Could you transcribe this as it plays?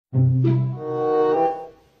Oh!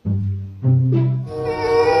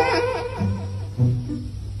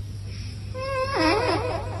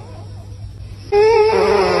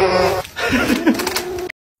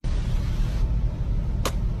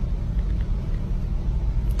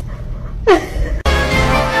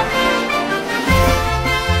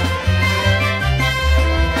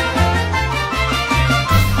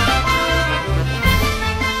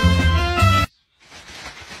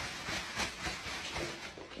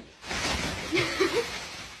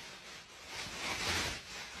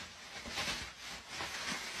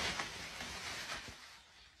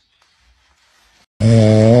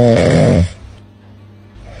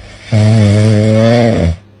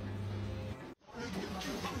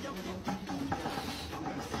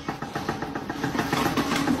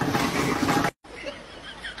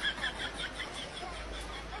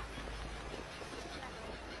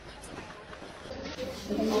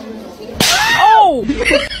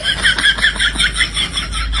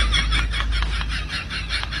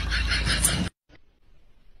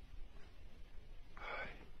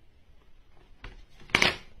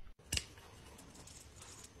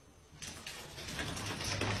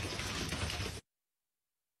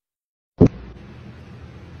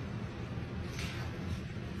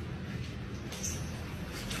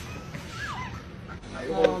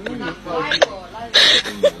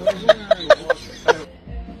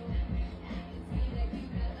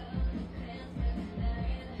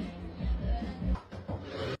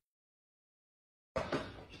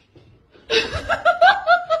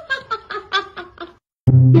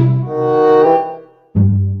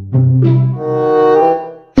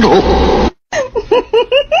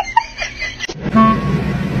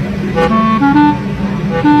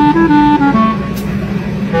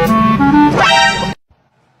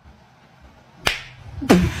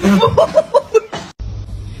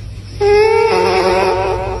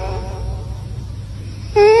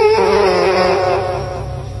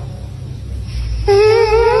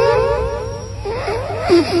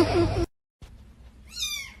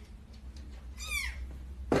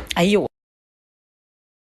哎呦！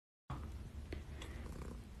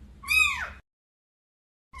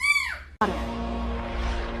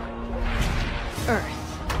 Earth,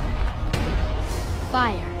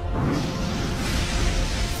 fire,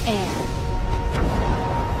 air.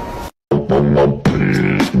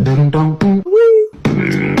 Ding dong,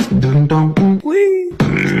 ding dong,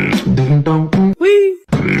 ding dong, ding dong,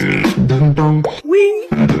 ding dong,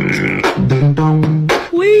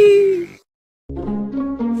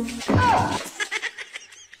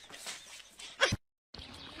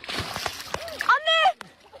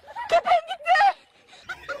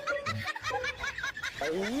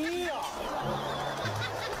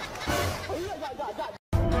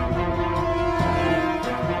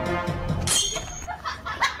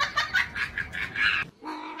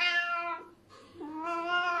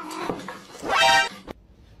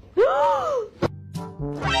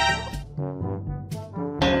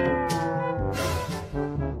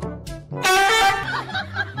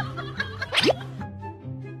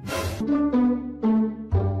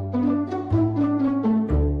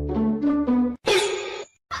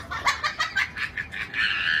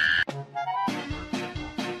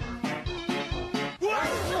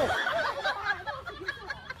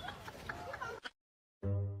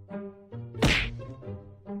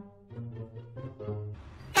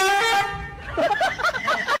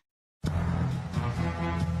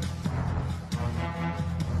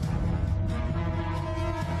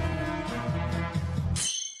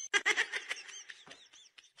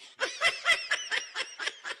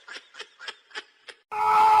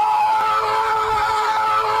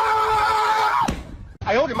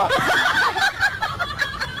哎呦我的妈！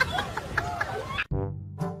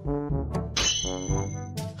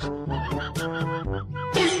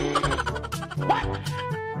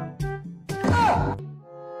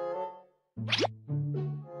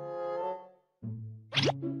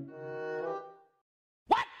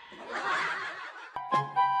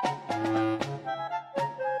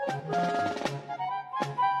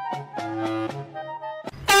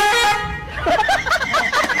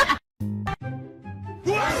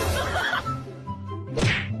 What?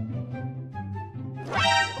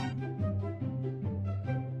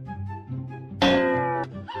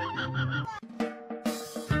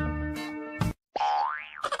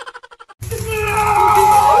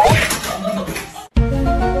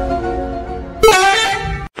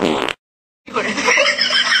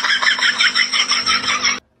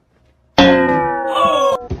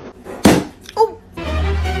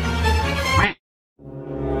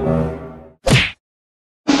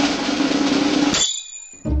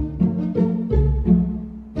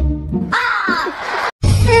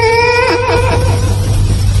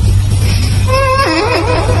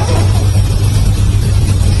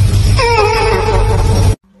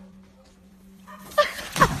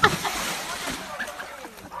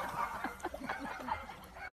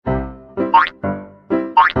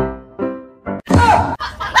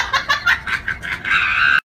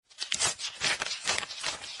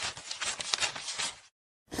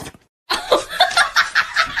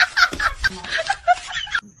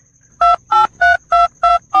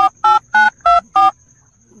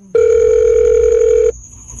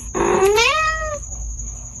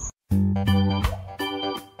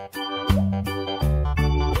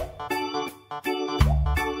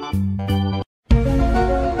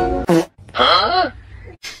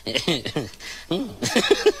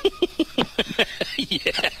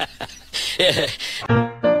 Yeah.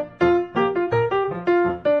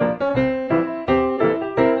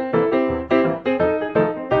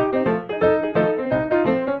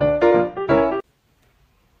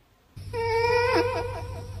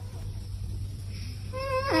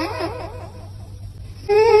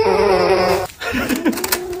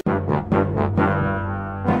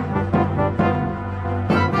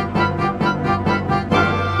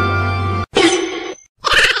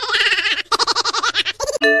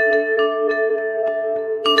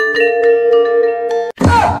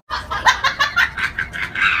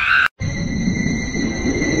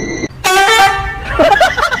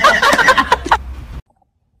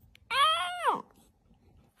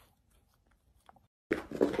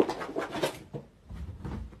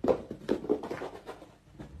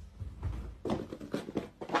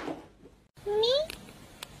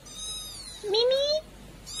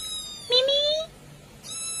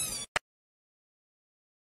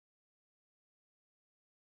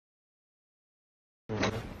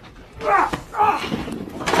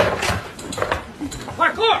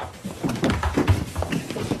 Parkour!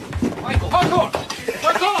 Michael, parkour!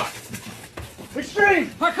 Parkour! Extreme!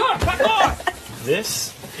 Parkour! Parkour!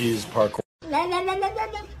 This is parkour.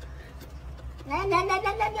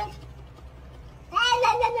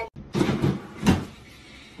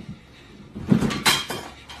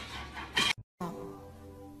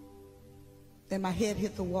 Then my head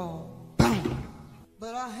hit the wall. Boom!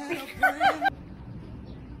 But I had a plan.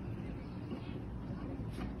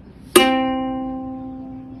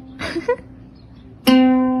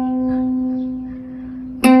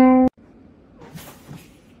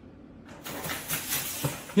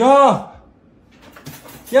 야!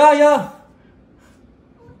 야, 야!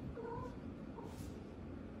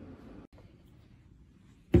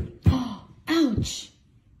 Ouch!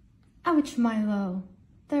 Ouch, Milo.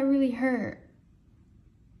 That really hurt.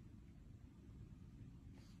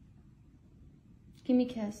 Give me a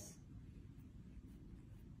kiss.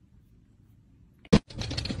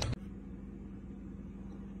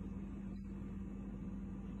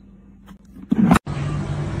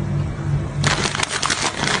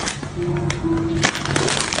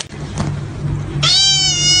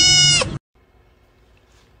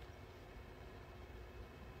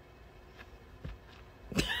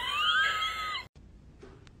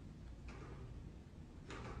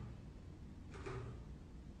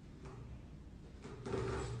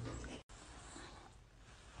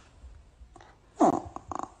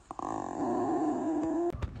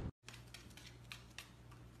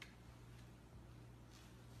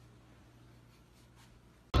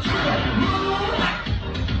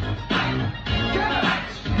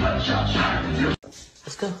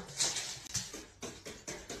 Let's go.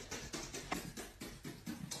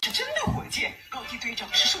 是真的火箭，高级队长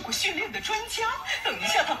是受过训练的专家。等一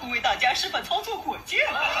下，他会为大家示范操作火箭。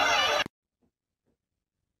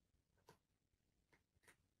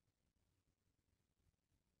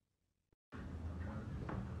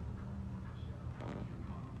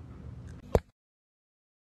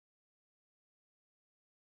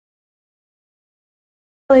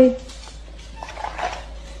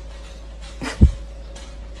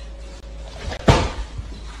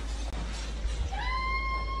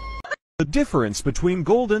The difference between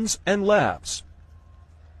Goldens and Labs.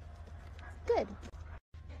 Good.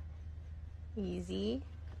 Easy.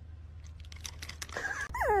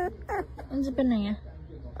 Unzipin na niya.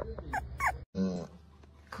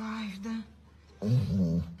 Каждая.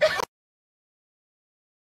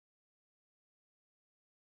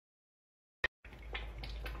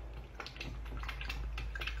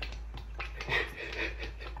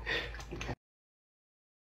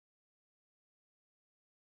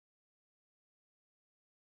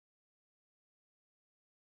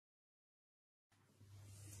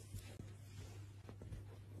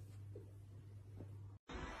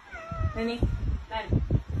 Nani? Nani?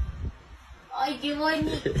 Ay, qué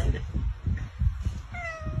bonito.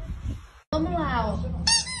 Umlaw.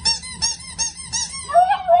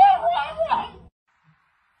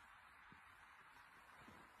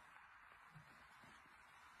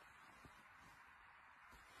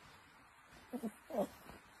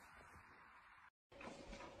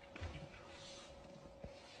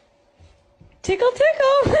 Tickle,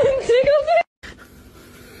 tickle, tickle, tickle.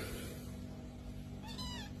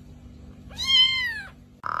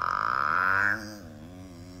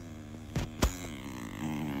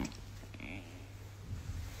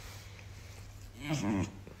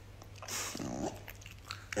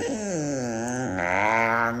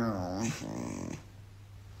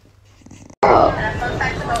 First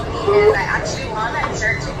time to And I actually won a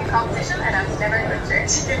jerk chicken competition, and I've never cooked jerk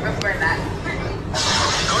chicken before that.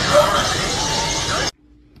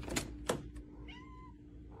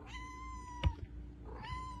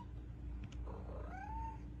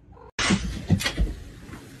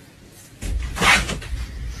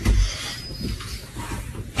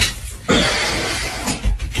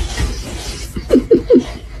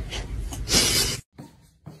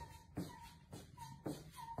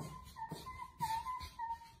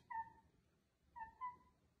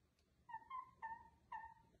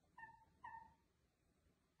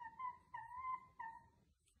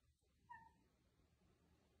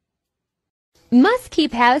 Must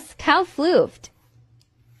keep house cow floofed.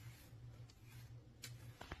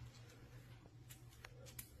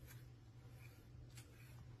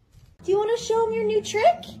 Do you want to show him your new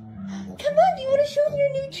trick? Come on, do you want to show him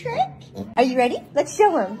your new trick? Are you ready? Let's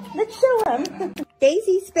show him. Let's show him.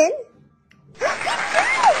 Daisy, spin.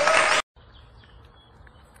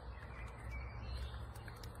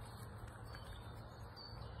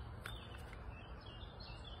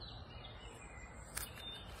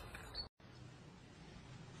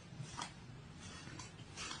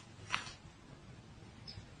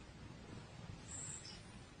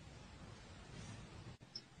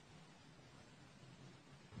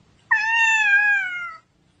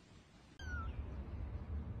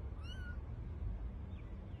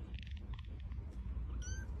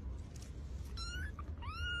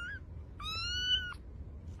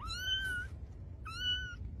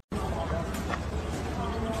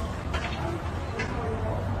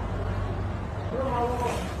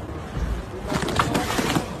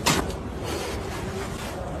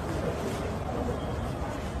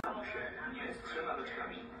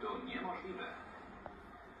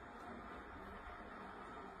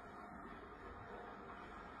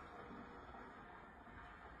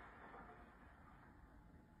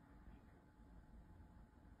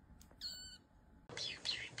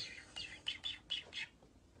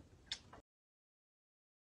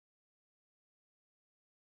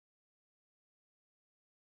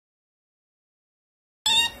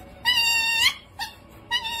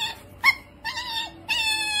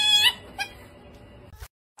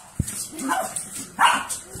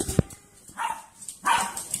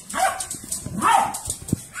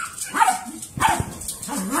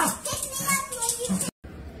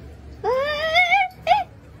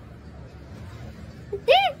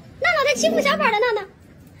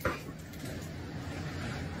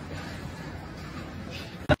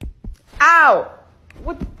 Ow!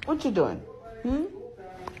 What you doing?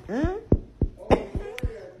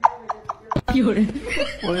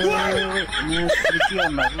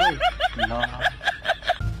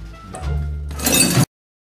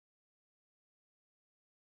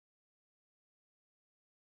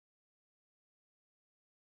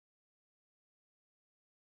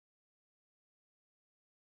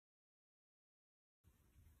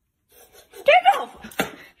 Get off!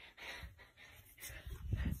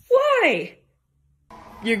 Why?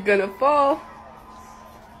 You're gonna fall.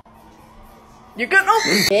 You're gonna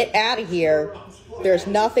get out of here. There's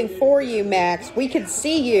nothing for you, Max. We can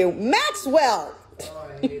see you. Maxwell!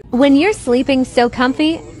 When you're sleeping so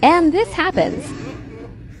comfy, and this happens.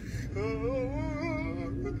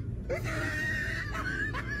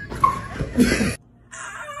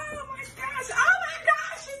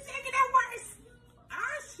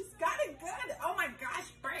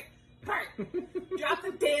 Drop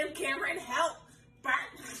the damn camera and help!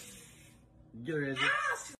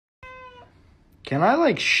 Can I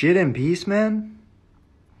like shit in peace, man?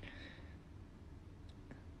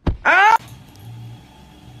 Ah!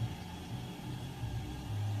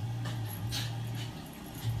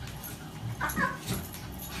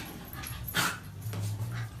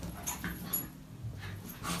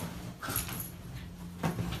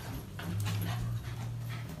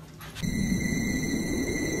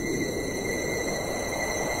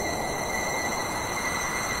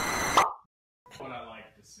 What I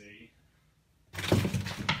like to see.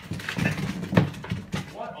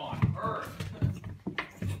 What on earth?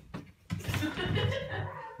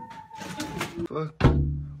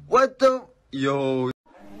 What the? Yo.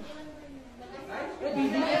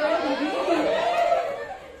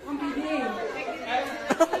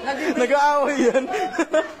 Nag-aaway yan.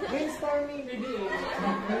 Brainstorming.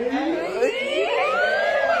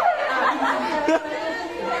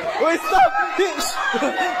 Wait, stop!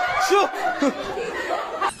 Shoot!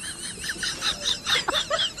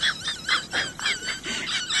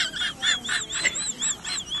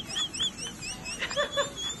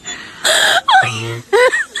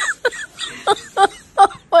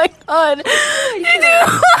 Oh my god.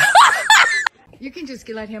 You can just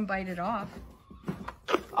let him bite it off.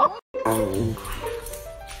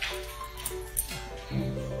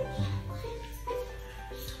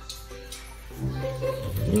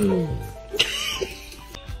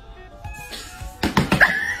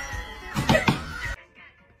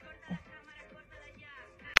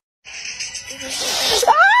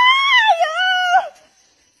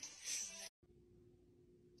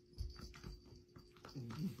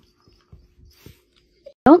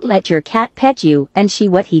 Don't let your cat pet you and see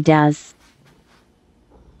what he does.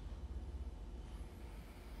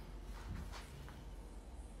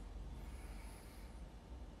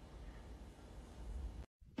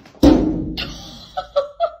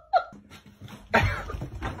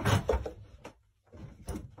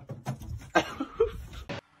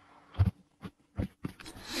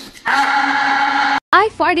 I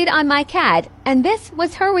farted on my cat, and this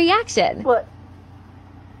was her reaction. What?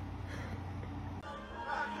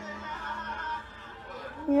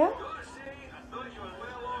 Yeah?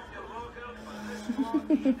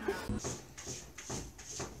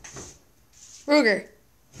 Ruger.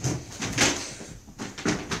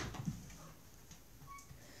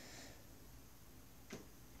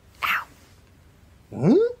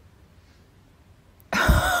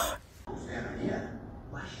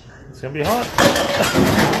 It's gonna be hot.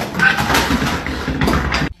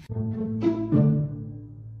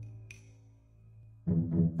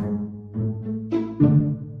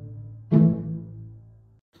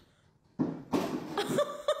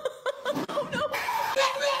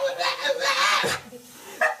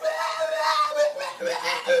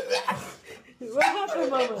 What happened,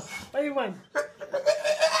 Mama? What do you want?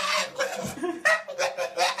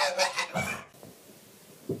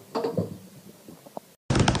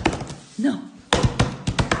 No.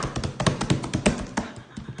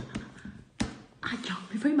 Aia,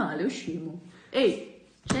 mi fai male, scemo. Ehi,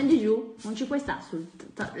 scendi giù, non ci puoi stare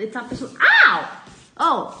le zappe sul... Au!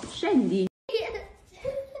 Oh, scendi.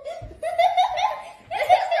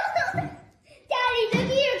 Daddy, look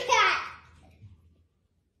at your cat.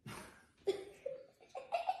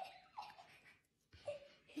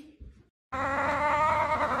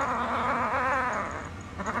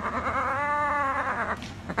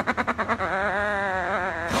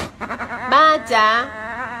 Baca.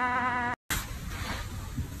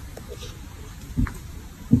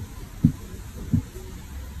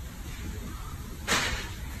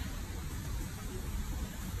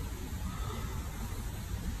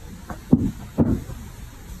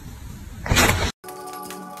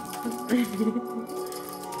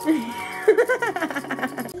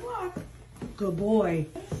 Good boy.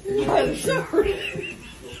 I'm sorry.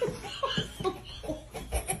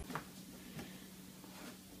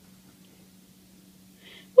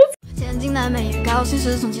 千金难买也高兴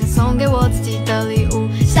是从前送给我自己的礼物，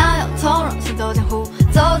想要从容行走江湖，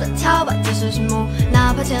走着瞧吧，这是序幕，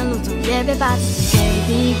哪怕前路阻，也别把自己给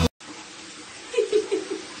低估。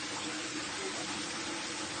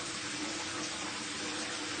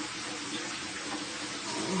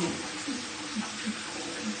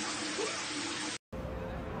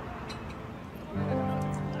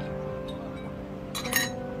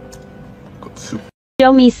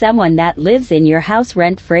Show me someone that lives in your house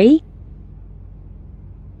rent-free.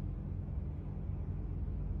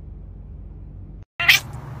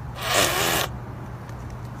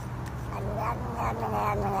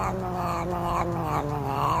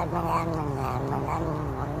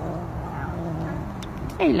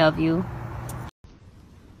 I love you.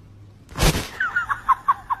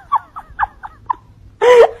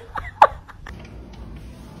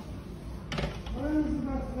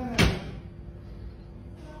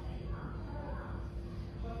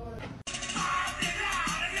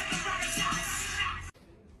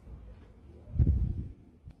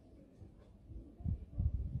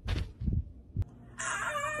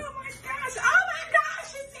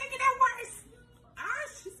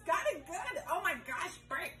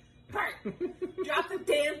 Drop the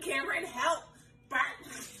damn camera and help!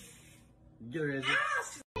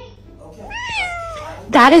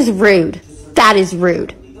 That is rude. That is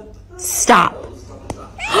rude. Stop.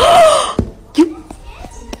 You.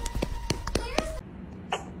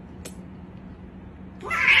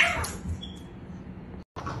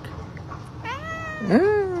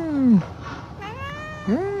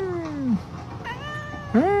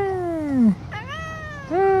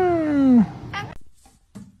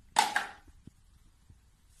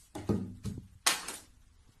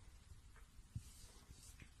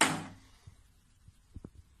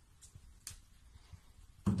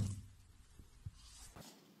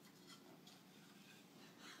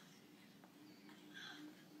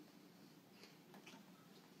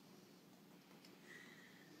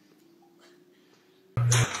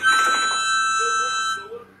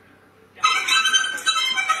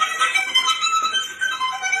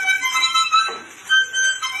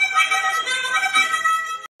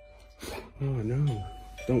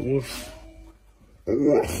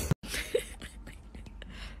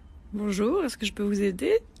 Bonjour, est-ce que je peux vous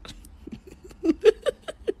aider?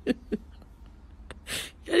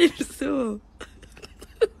 Calypso.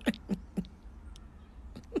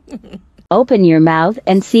 Open your mouth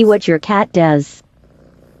and see what your cat does.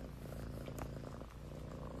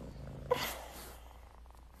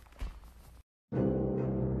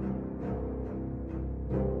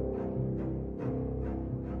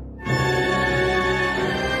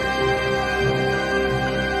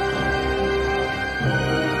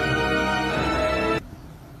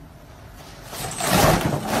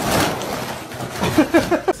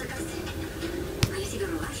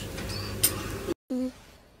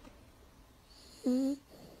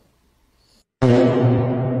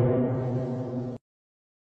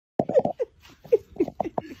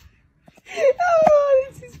 Oh,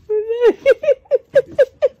 this is funny.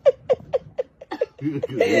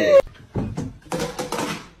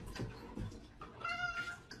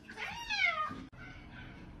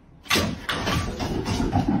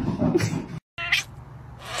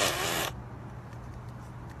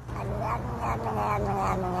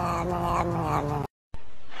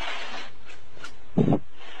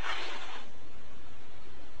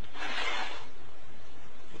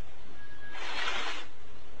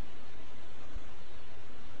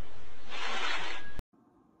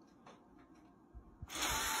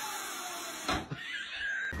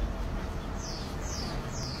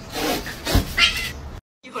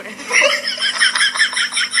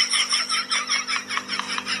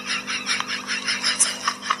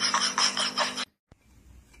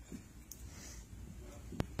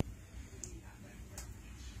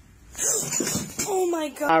 Oh my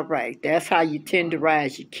god. All right, that's how you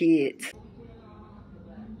tenderize your kids.